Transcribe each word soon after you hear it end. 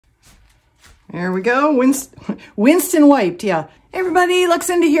There we go. Winston wiped, yeah. Hey everybody,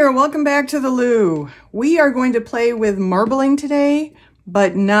 Luxinda here. Welcome back to the loo. We are going to play with marbling today,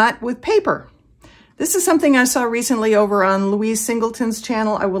 but not with paper. This is something I saw recently over on Louise Singleton's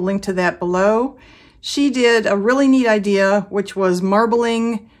channel. I will link to that below. She did a really neat idea, which was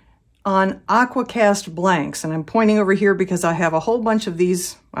marbling on Aqua Cast blanks. And I'm pointing over here because I have a whole bunch of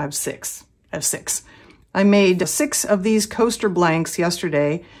these. I have six. I made 6 of these coaster blanks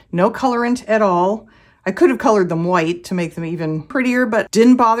yesterday. No colorant at all. I could have colored them white to make them even prettier, but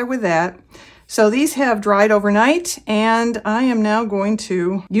didn't bother with that. So these have dried overnight, and I am now going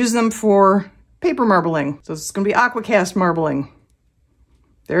to use them for paper marbling. So it's going to be Aqua Cast marbling.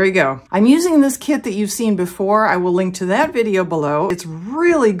 There you go. I'm using this kit that you've seen before. I will link to that video below. It's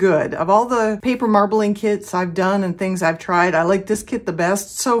really good. Of all the paper marbling kits I've done and things I've tried, I like this kit the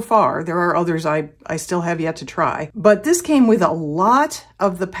best so far. There are others I still have yet to try. But this came with a lot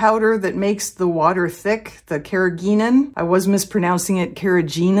of the powder that makes the water thick, the carrageenan. I was mispronouncing it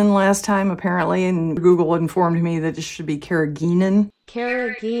carrageenan last time, apparently, and Google informed me that it should be carrageenan.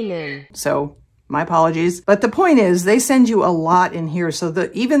 Carrageenan. So my apologies. But the point is, they send you a lot in here. So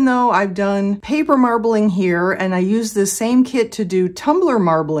that even though I've done paper marbling here, and I use this same kit to do tumbler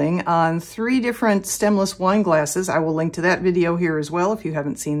marbling on 3 different stemless wine glasses, I will link to that video here as well if you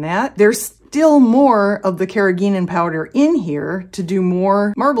haven't seen that. There's still more of the carrageenan powder in here to do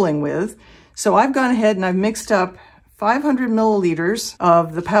more marbling with. So I've gone ahead and I've mixed up 500 milliliters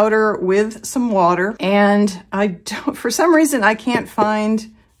of the powder with some water. And for some reason, I can't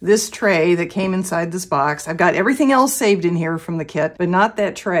find this tray that came inside this box. I've got everything else saved in here from the kit, but not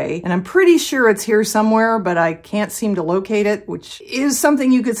that tray. And I'm pretty sure it's here somewhere, but I can't seem to locate it, which is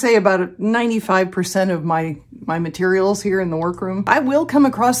something you could say about 95% of my materials here in the workroom. I will come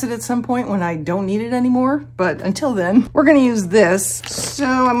across it at some point when I don't need it anymore, but until then, we're gonna use this. So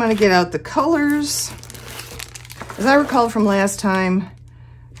I'm gonna get out the colors. As I recall from last time,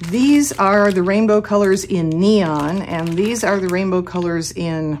 these are the rainbow colors in neon, and these are the rainbow colors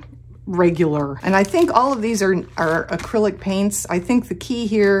in regular. And I think all of these are acrylic paints. I think the key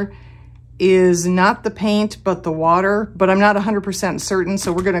here is not the paint, but the water, but I'm not 100% certain,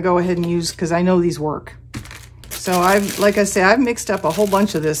 so we're gonna go ahead and use, because I know these work. So like I say, I've mixed up a whole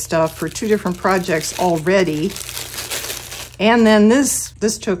bunch of this stuff for 2 different projects already. And then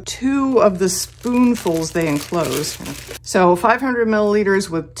this took 2 of the spoonfuls they enclose. So 500 milliliters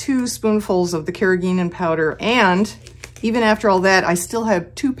with 2 spoonfuls of the carrageenan powder. And even after all that, I still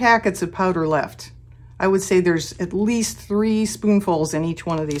have 2 packets of powder left. I would say there's at least 3 spoonfuls in each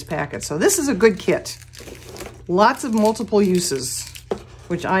one of these packets. So this is a good kit. Lots of multiple uses,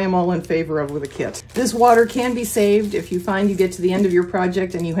 which I am all in favor of with a kit. This water can be saved. If you find you get to the end of your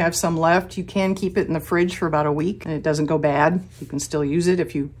project and you have some left, you can keep it in the fridge for about a week and it doesn't go bad. You can still use it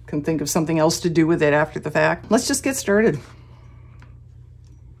if you can think of something else to do with it after the fact. Let's just get started.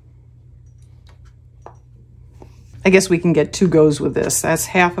 I guess we can get 2 goes with this. That's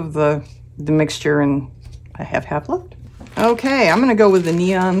half of the mixture and I have half left. Okay, I'm gonna go with the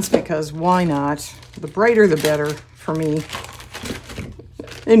neons because why not? The brighter the better for me,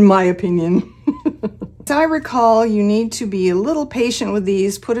 in my opinion. As I recall, you need to be a little patient with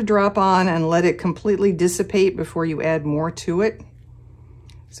these. Put a drop on and let it completely dissipate before you add more to it.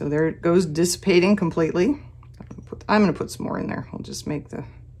 So there it goes, dissipating completely. I'm gonna put some more in there. I'll just make the...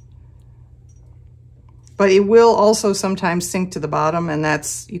 But it will also sometimes sink to the bottom, and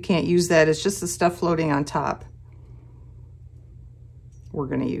you can't use that. It's just the stuff floating on top we're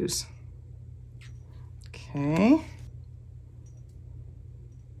gonna use. Okay.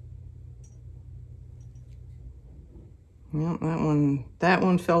 Well, that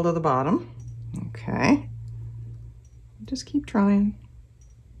one fell to the bottom. Okay. Just keep trying.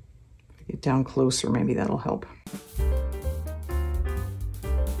 If I get down closer, maybe that'll help.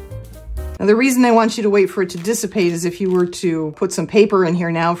 Now, the reason I want you to wait for it to dissipate is if you were to put some paper in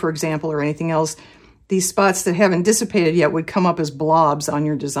here now, for example, or anything else, these spots that haven't dissipated yet would come up as blobs on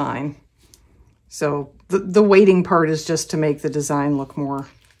your design. So the waiting part is just to make the design look more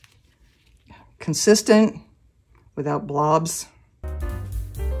consistent without blobs.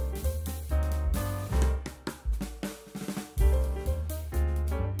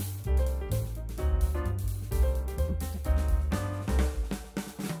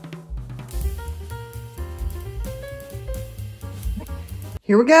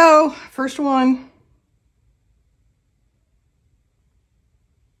 Here we go, first one.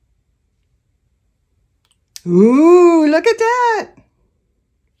 Ooh, look at that.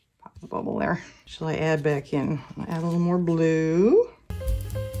 Pop the bubble there. Shall I add back in? I'll add a little more blue.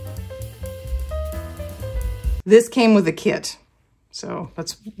 This came with a kit. So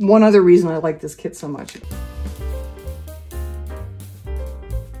that's one other reason I like this kit so much.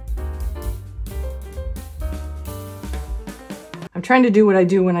 I'm trying to do what I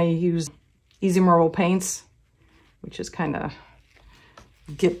do when I use Easy Marble paints, which is kind of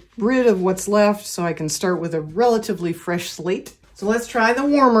get rid of what's left so I can start with a relatively fresh slate. So let's try the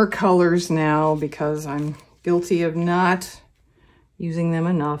warmer colors now, because I'm guilty of not using them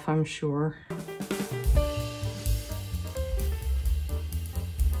enough, I'm sure.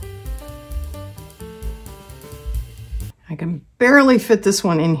 I can barely fit this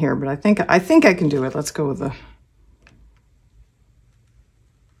one in here, but I think I can do it. Let's go with the...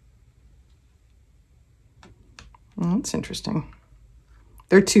 Oh, that's interesting.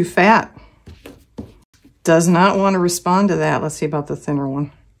 They're too fat. Does not want to respond to that. Let's see about the thinner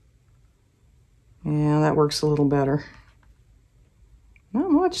one. Yeah, that works a little better. Not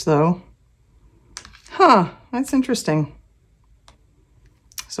much though. Huh, that's interesting.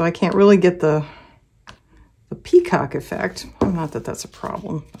 So I can't really get the peacock effect. Well, not that that's a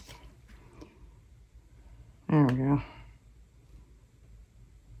problem. There we go.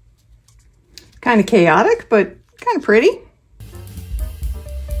 Kind of chaotic, but kind of pretty.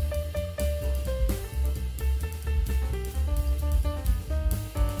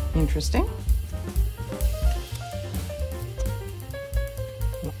 Interesting.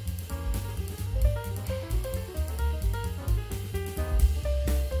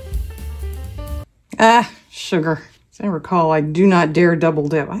 Ah, sugar. As I recall, I do not dare double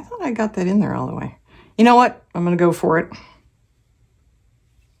dip. I thought I got that in there all the way. You know what? I'm going to go for it.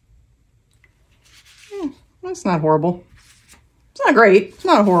 That's not horrible. It's not great. It's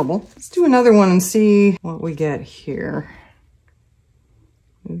not horrible. Let's do another one and see what we get here.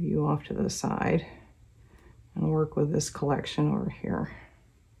 Move you off to the side and work with this collection over here.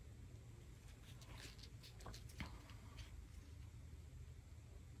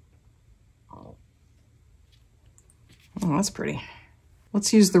 Oh, that's pretty.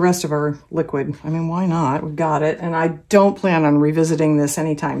 Let's use the rest of our liquid. I mean, why not? We've got it. And I don't plan on revisiting this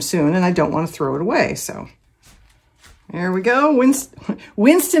anytime soon, and I don't want to throw it away. So there we go.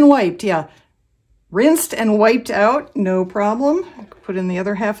 Rinsed and wiped. Yeah. Rinsed and wiped out. No problem. I could put in the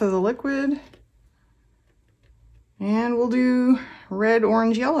other half of the liquid. And we'll do red,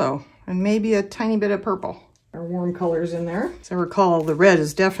 orange, yellow, and maybe a tiny bit of purple. Our warm colors in there. As I recall, the red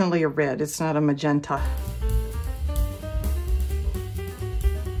is definitely a red. It's not a magenta.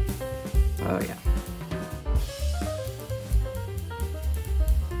 Oh, yeah.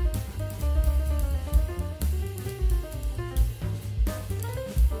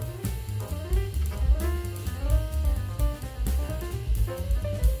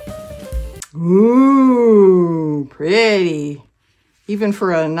 Ooh, pretty. Even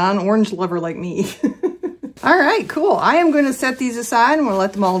for a non-orange lover like me. All right, cool. I am going to set these aside and we'll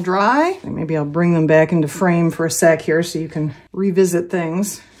let them all dry. And maybe I'll bring them back into frame for a sec here so you can revisit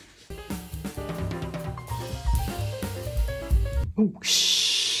things. Oh,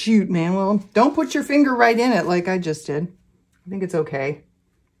 shoot, man. Well, don't put your finger right in it like I just did. I think it's okay.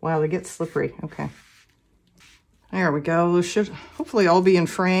 Wow, they get slippery. Okay. There we go. Those should hopefully all be in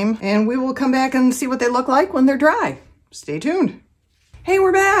frame. And we will come back and see what they look like when they're dry. Stay tuned. Hey,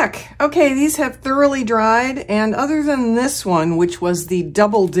 we're back. Okay, these have thoroughly dried. And other than this one, which was the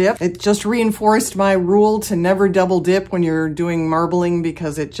double dip, it just reinforced my rule to never double dip when you're doing marbling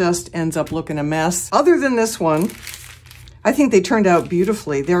because it just ends up looking a mess. Other than this one, I think they turned out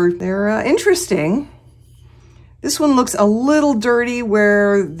beautifully. They're interesting. This one looks a little dirty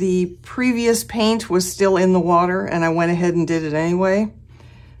where the previous paint was still in the water and I went ahead and did it anyway.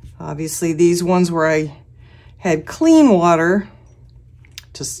 Obviously these ones where I had clean water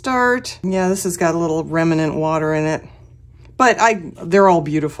to start. Yeah, this has got a little remnant water in it. But they're all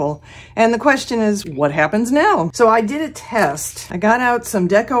beautiful. And the question is, what happens now? So I did a test. I got out some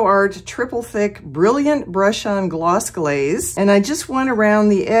Deco Art Triple Thick Brilliant Brush On Gloss Glaze. And I just went around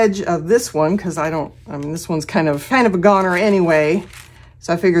the edge of this one because this one's kind of a goner anyway.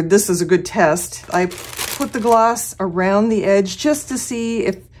 So I figured this is a good test. I put the gloss around the edge just to see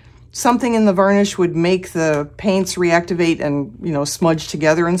if something in the varnish would make the paints reactivate and, you know, smudge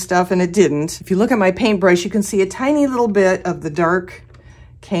together and stuff, and it didn't. If you look at my paintbrush, you can see a tiny little bit of the dark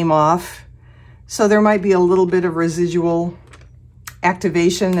came off. So there might be a little bit of residual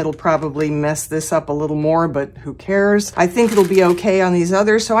activation. It'll probably mess this up a little more, but who cares? I think it'll be okay on these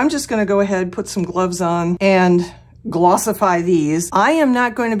others. So I'm just gonna go ahead, put some gloves on and glossify these. I am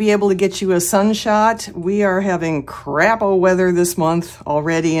not going to be able to get you a sun shot. We are having crap-o weather this month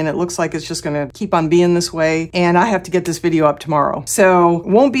already, and it looks like it's just going to keep on being this way, and I have to get this video up tomorrow. So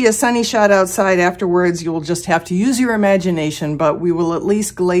won't be a sunny shot outside afterwards. You'll just have to use your imagination, but we will at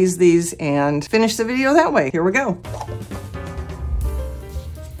least glaze these and finish the video that way. Here we go.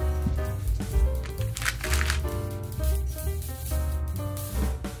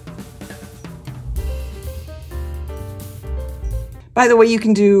 By the way, you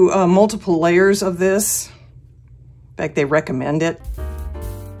can do multiple layers of this. In fact, they recommend it.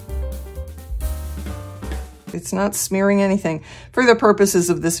 It's not smearing anything. For the purposes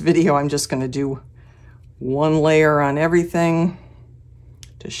of this video, I'm just going to do one layer on everything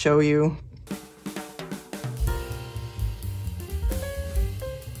to show you.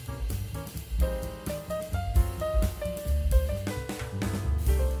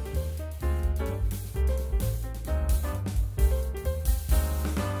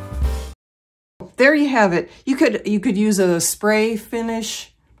 There you have it. You could use a spray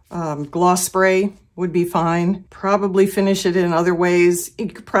finish, gloss spray would be fine. Probably finish it in other ways. You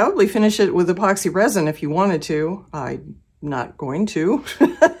could probably finish it with epoxy resin if you wanted to. I'm not going to,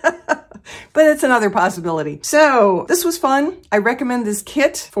 but it's another possibility. So this was fun. I recommend this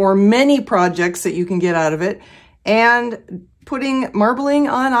kit for many projects that you can get out of it. And putting marbling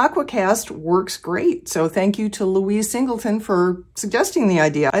on Aqua Cast works great. So thank you to Louise Singleton for suggesting the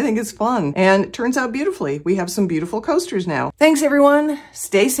idea. I think it's fun and it turns out beautifully. We have some beautiful coasters now. Thanks everyone.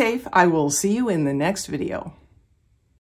 Stay safe. I will see you in the next video.